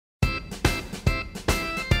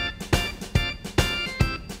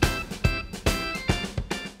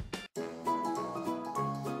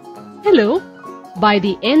Hello! By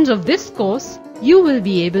the end of this course, you will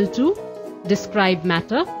be able to describe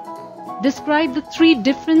matter, describe the 3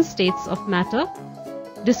 different states of matter,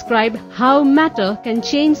 describe how matter can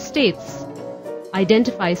change states,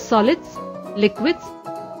 identify solids, liquids,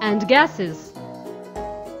 and gases.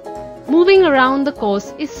 Moving around the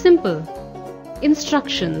course is simple.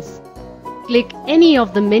 Instructions. Click any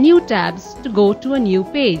of the menu tabs to go to a new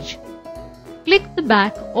page. Click the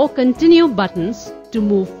back or continue buttons to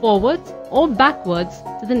move forwards or backwards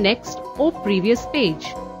to the next or previous page.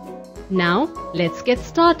 Now, let's get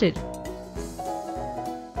started.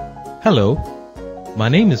 Hello, my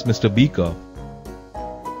name is Mr. Beaker.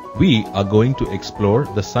 We are going to explore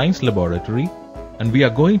the science laboratory and we are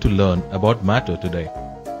going to learn about matter today.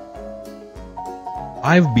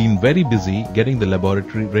 I've been very busy getting the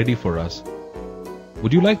laboratory ready for us.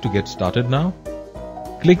 Would you like to get started now?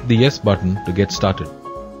 Click the Yes button to get started.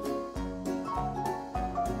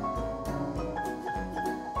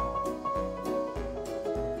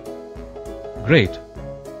 Great.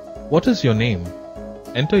 What is your name?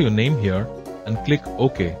 Enter your name here and click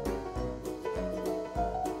OK.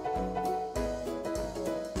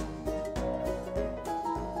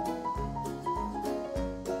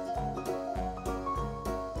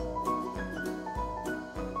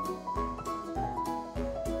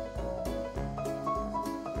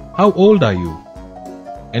 How old are you?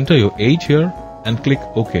 Enter your age here and click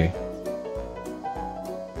OK.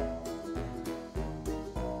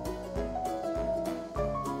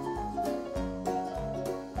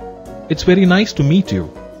 It's very nice to meet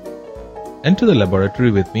you. Enter the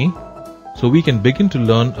laboratory with me so we can begin to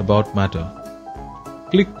learn about matter.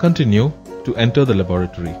 Click Continue to enter the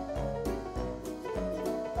laboratory.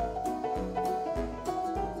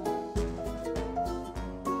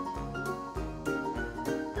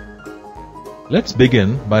 Let's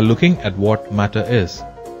begin by looking at what matter is.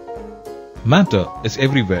 Matter is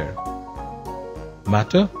everywhere.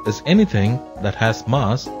 Matter is anything that has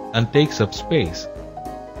mass and takes up space.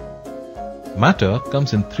 Matter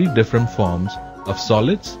comes in 3 different forms of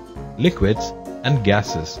solids, liquids, and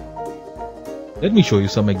gases. Let me show you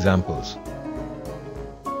some examples.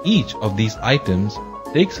 Each of these items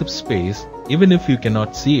takes up space even if you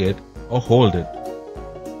cannot see it or hold it.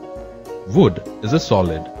 Wood is a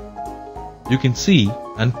solid. You can see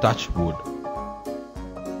and touch wood.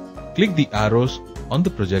 Click the arrows on the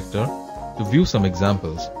projector to view some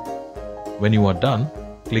examples. When you are done,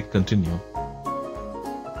 click Continue.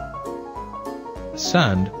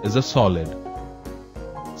 Sand is a solid.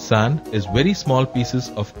 Sand is very small pieces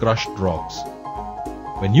of crushed rocks.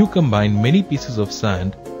 When you combine many pieces of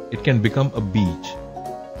sand, it can become a beach.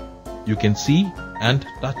 You can see and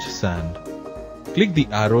touch sand. Click the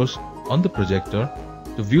arrows on the projector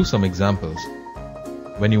to view some examples.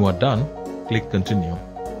 When you are done, click Continue.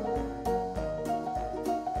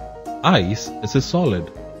 Ice is a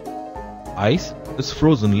solid. Ice is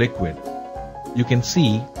frozen liquid. You can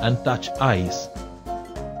see and touch ice.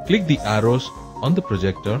 Click the arrows on the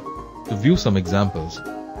projector to view some examples.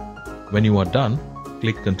 When you are done,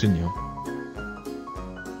 click Continue.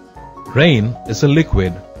 Rain is a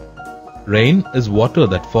liquid. Rain is water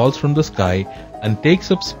that falls from the sky and takes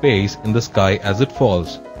up space in the sky as it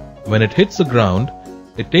falls. When it hits the ground,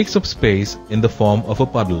 it takes up space in the form of a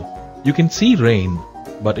puddle. You can see rain,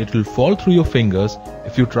 but it will fall through your fingers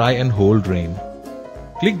if you try and hold rain.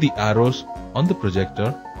 Click the arrows on the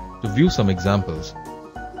projector to view some examples.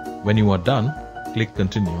 When you are done, click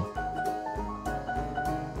Continue.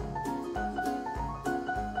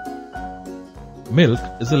 Milk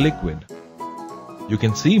is a liquid. You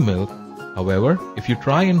can see milk, however, if you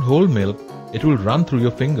try and hold milk, it will run through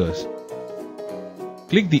your fingers.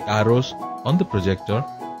 Click the arrows on the projector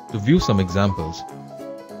to view some examples.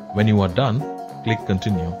 When you are done, click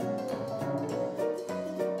Continue.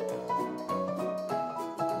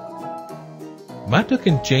 Matter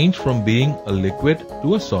can change from being a liquid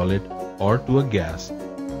to a solid or to a gas.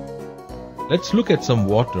 Let's look at some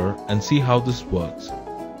water and see how this works.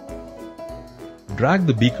 Drag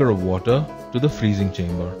the beaker of water to the freezing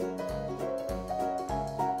chamber.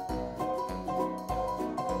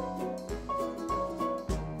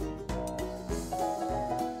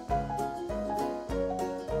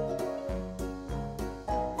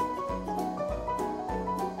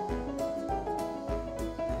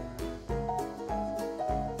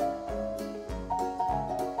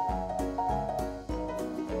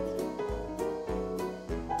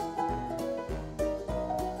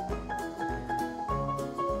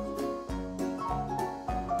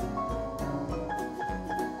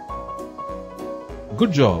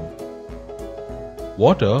 Good job!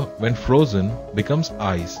 Water, when frozen, becomes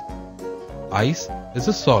ice. ice is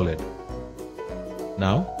a solid.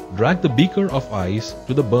 Now drag the beaker of ice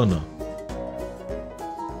to the burner.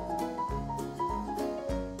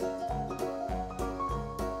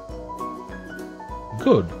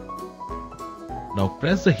 Good. Now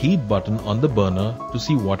press the heat button on the burner to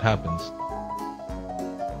see what happens.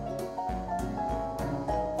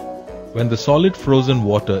 When the solid frozen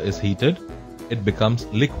water is heated, it becomes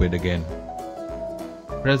liquid again.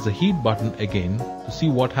 Press the heat button again to see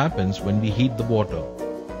what happens when we heat the water.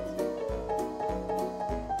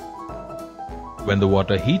 When the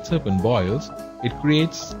water heats up and boils, it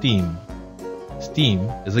creates steam. Steam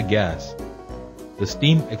is a gas. The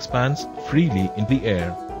steam expands freely in the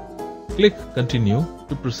air. Click Continue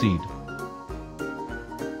to proceed.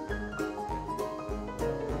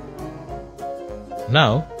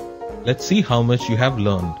 Now, let's see how much you have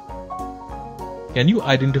learned. Can you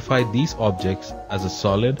identify these objects as a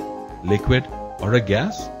solid, liquid, or a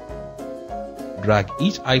gas? Drag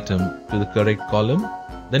each item to the correct column,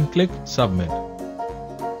 then click Submit.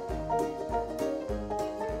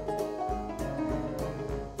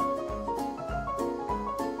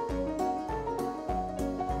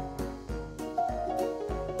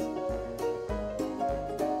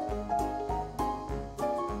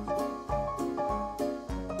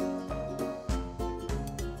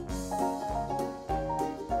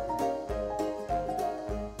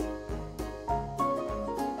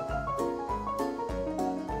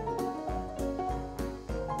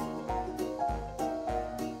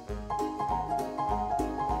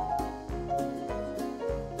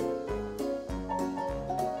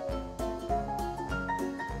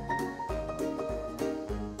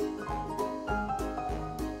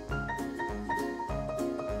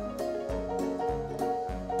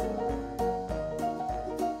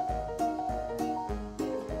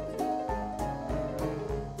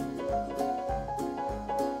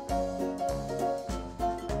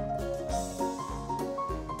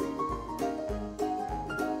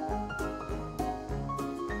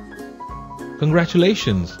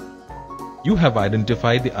 Congratulations! You have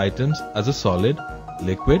identified the items as a solid,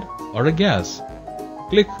 liquid, or a gas.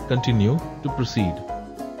 Click Continue to proceed.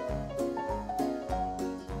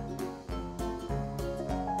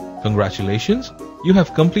 Congratulations! You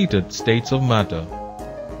have completed states of matter.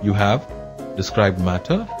 You have described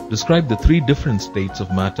matter, described the three different states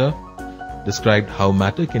of matter, described how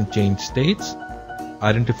matter can change states,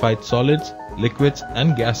 identified solids, liquids,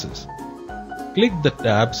 and gases. Click the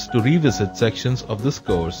tabs to revisit sections of this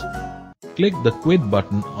course. Click the Quit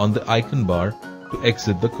button on the icon bar to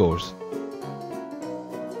exit the course.